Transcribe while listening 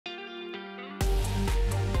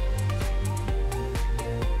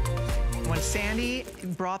When Sandy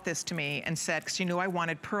brought this to me and said, because she knew I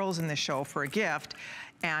wanted pearls in this show for a gift,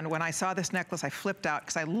 and when I saw this necklace, I flipped out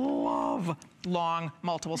because I love long,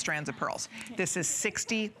 multiple strands of pearls. This is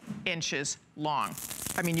 60 inches long.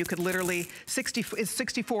 I mean, you could literally, it's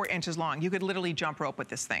 64 inches long. You could literally jump rope with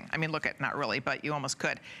this thing. I mean, look at, not really, but you almost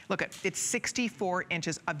could. Look at, it's 64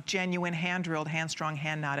 inches of genuine hand-drilled, hand-strung,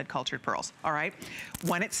 hand-knotted cultured pearls, all right?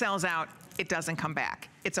 When it sells out, it doesn't come back.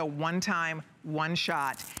 It's a one-time,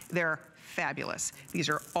 one-shot. They're fabulous. These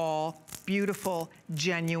are all beautiful,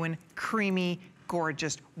 genuine, creamy,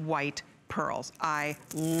 gorgeous white pearls. I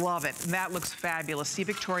love it. And that looks fabulous. See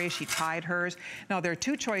Victoria, she tied hers. Now there are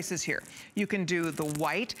two choices here. You can do the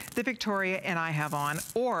white that Victoria and I have on,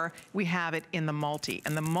 or we have it in the multi.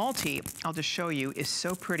 And the multi, I'll just show you, is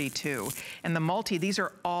so pretty too. And the multi, these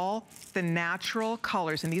are all the natural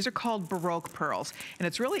colors, and these are called Baroque pearls. And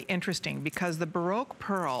it's really interesting because the Baroque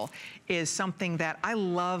pearl is something that I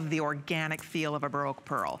love, the organic feel of a Baroque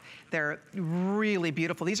pearl. They're really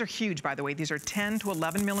beautiful. These are huge, by the way. These are 10 to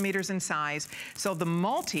 11 millimeters in size. So the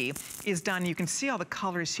multi is done, you can see all the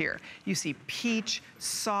colors here. You see peach,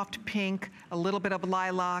 soft pink, a little bit of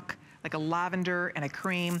lilac, like a lavender and a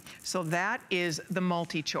cream. So that is the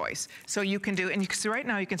multi-choice. So you can do, and you can see right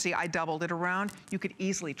now, you can see I doubled it around. You could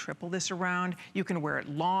easily triple this around. You can wear it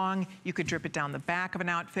long. You could drip it down the back of an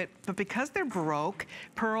outfit. But because they're Baroque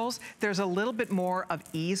pearls, there's a little bit more of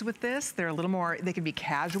ease with this. They're a little more, they can be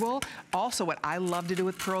casual. Also, what I love to do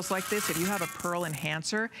with pearls like this, if you have a pearl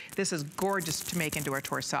enhancer, this is gorgeous to make into a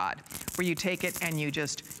torsade, where you take it and you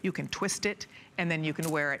can twist it, and then you can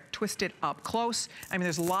wear it, twist it up close. I mean,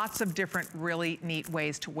 there's lots of different really neat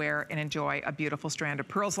ways to wear and enjoy a beautiful strand of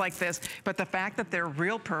pearls like this. But the fact that they're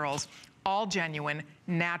real pearls, all genuine,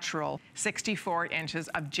 natural, 64 inches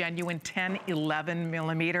of genuine 10, 11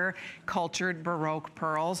 millimeter cultured Baroque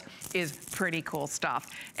pearls is pretty cool stuff.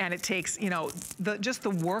 And it takes, you know, just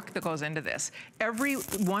the work that goes into this. Every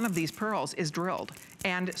one of these pearls is drilled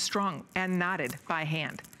and strung and knotted by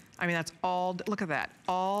hand. I mean, that's all, look at that,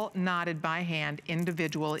 all knotted by hand,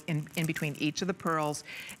 individual in between each of the pearls.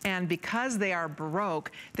 And because they are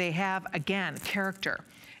Baroque, they have, again, character.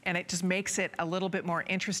 And it just makes it a little bit more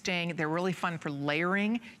interesting. They're really fun for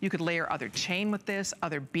layering. You could layer other chain with this,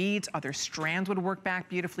 other beads, other strands would work back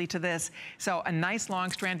beautifully to this. So a nice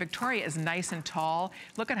long strand. Victoria is nice and tall.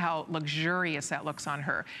 Look at how luxurious that looks on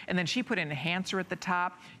her. And then she put an enhancer at the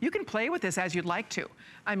top. You can play with this as you'd like to.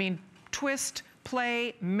 I mean, twist,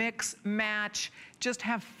 play, mix, match, just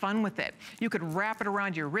have fun with it. You could wrap it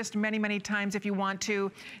around your wrist many, many times if you want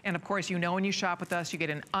to. And of course, you know when you shop with us, you get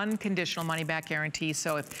an unconditional money-back guarantee.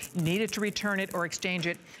 So if you needed to return it or exchange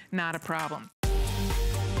it, not a problem.